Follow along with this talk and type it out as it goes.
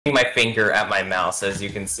my finger at my mouse, as you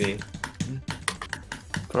can see.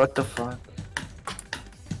 What the fuck?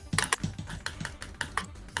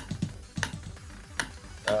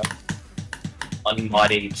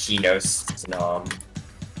 Unmodded Kinos.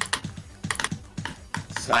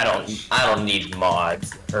 I don't need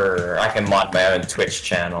mods, or I can mod my own Twitch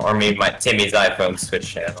channel, or maybe my Timmy's iPhone's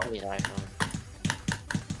Twitch channel.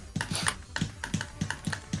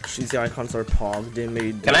 Cheesy icons are pog. They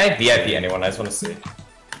made. Can I VIP anyone? I just want to see.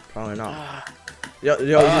 Probably not. Yo,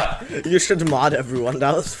 you should mod everyone.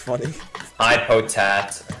 That was funny. Hi,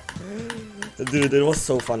 Potat. Dude, it was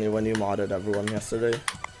so funny when you modded everyone yesterday.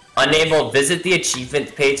 Unable. Visit the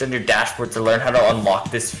achievement page on your dashboard to learn how to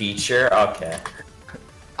unlock this feature. Okay.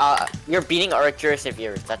 You're beating Arcturus if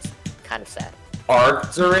you're. That's kind of sad.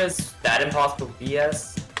 Arcturus? That impossible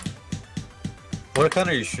BS? What account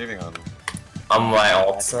are you streaming on? On my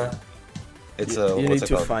Alta. It's you need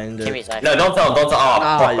to find it. No, don't tell. Don't tell.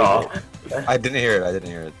 Oh, fuck off. I didn't hear it. I didn't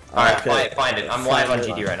hear it. Alright, find it. I'm live on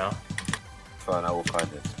GD right now. Fine, I will find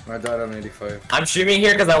it. I died on 85. I'm streaming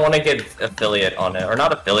here because I want to get affiliate on it, or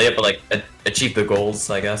not affiliate, but like achieve the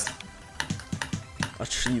goals, I guess.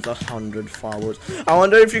 Achieve 100 followers. I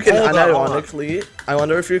wonder if you can unironically. I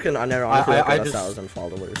wonder if you can unironically get 1,000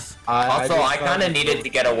 followers. Also, I kind of needed to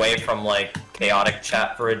get away from like chaotic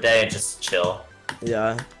chat for a day and just chill.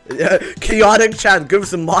 Yeah, chaotic chat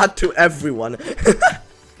gives a mod to everyone.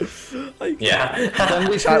 Like, yeah. Chat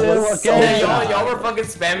was so y'all were fucking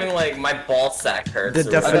spamming like my ball sack hurts. The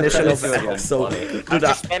definition of EXO. Dude,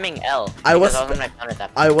 I'm spamming L. I was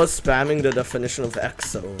spamming the definition of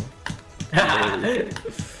EXO.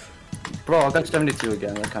 Bro, I got 72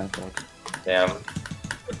 again. That kind of fuck. Damn.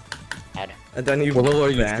 And then you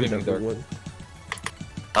banned everyone.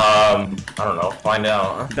 I don't know. Find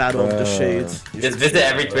out. Battle of the Shades. Just visit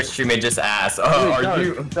every Twitch stream and just ask. Oh, Wait, are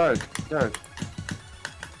you? Dark.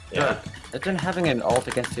 Yeah. Isn't having an alt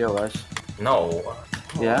against TOS? No.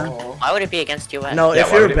 Yeah. Why would it be against TOS? No, Yeah,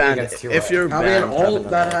 if you're banned, Having an alt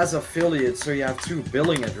that has affiliates, so you have 2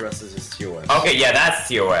 billing addresses is TOS. Okay, yeah, that's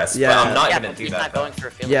TOS. Yeah. But I'm not Yeah, gonna but do he's that. not going for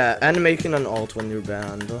affiliate. Yeah, and making an alt when you're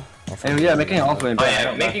banned. And yeah, making an alt when Oh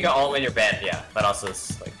yeah, making an alt when you're banned. Yeah, but also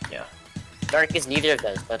it's like yeah. Dark is neither of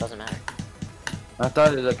those, but it doesn't matter. I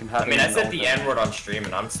thought it can happen. I mean, I said the N word on stream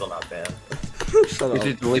and I'm still not banned. Shut Did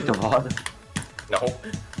you up. delete the VOD? No.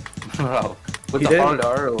 Bro. With He the hard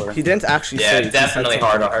R or? He didn't actually Yeah, say it. definitely He said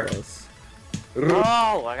hard R. else.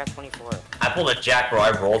 Oh, I got 24. I pulled a jack, bro.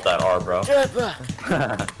 I rolled that R, bro.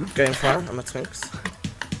 Game far, I'm at Sphinx.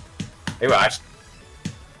 Hey, watch.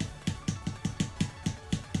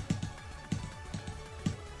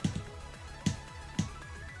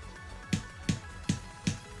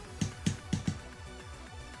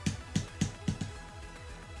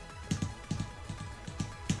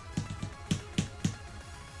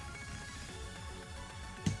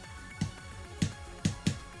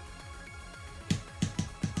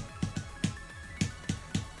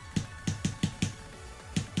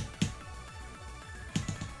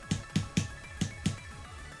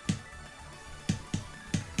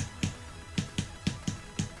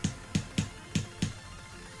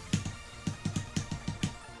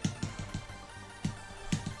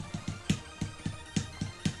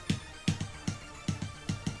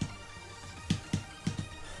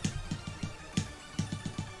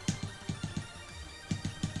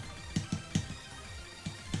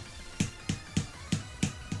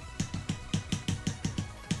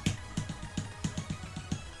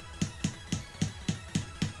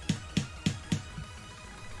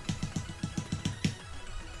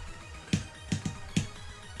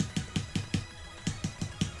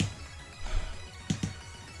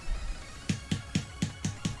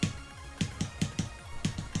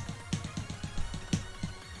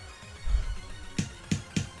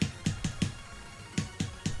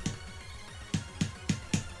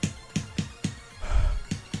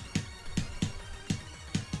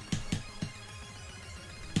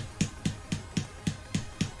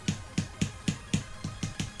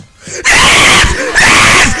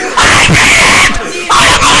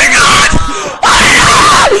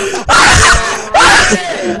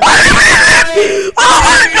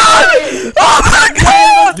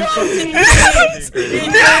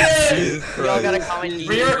 Y'all gotta comment.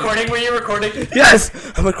 Were you recording? Were you recording? Yes,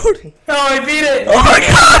 I'm recording. Oh, I beat it! Oh my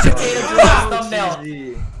god!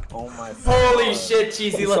 Thumbnail. Oh my. Holy shit,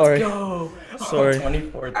 Cheesy, let's sorry. go! Sorry.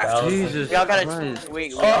 24,000. Jesus We all gotta, Christ.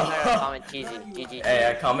 we all gotta comment cheesy. GG. Hey,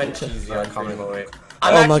 I comment cheesy on Freedom08.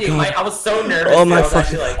 Oh my God. I was so nervous. Oh my I was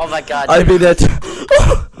fucking- actually like, Oh my god. I beat it.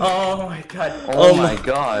 oh my god. Oh my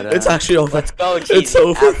god. It's actually over. Let's go, cheesy. It's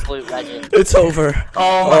over. Absolute legend. It's over.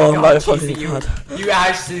 Oh my god. fucking Cheesy, God. you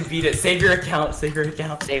actually beat it. Save your account. Save your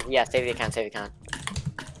account. Save the account, save the account.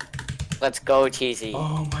 Let's go, cheesy.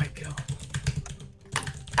 Oh my god.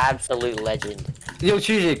 Absolute legend. Yo,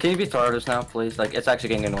 Cheesy, can you be Tardis now, please? Like, it's actually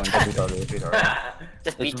getting annoying. Just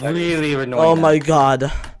be It's Tardis. really annoying. Oh now. my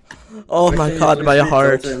God. Oh my God, my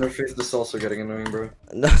heart. Interface, this is also getting annoying, bro.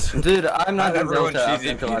 Dude, I'm not gonna Everyone build Cheesy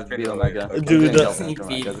until I beat beat Omega. Dude.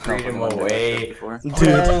 Beat Freedom08.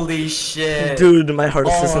 Dude. Holy shit. Dude, my heart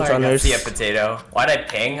Oh, isn't I got runners. see a potato. Why'd I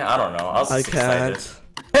ping? I don't know. I was I just excited.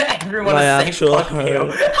 can't. Everyone My is saying actual fuck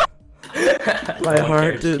you. My No one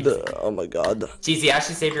heart, cares, dude. Cheesy. Oh my God. Cheesy,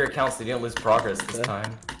 actually save your account so you don't lose progress this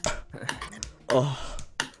time. Oh.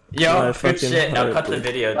 Yo, My good fucking shit. Now heart, cut the dude.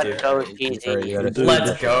 video, Let's dude. go, cheesy. Dude.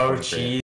 Let's go, cheese.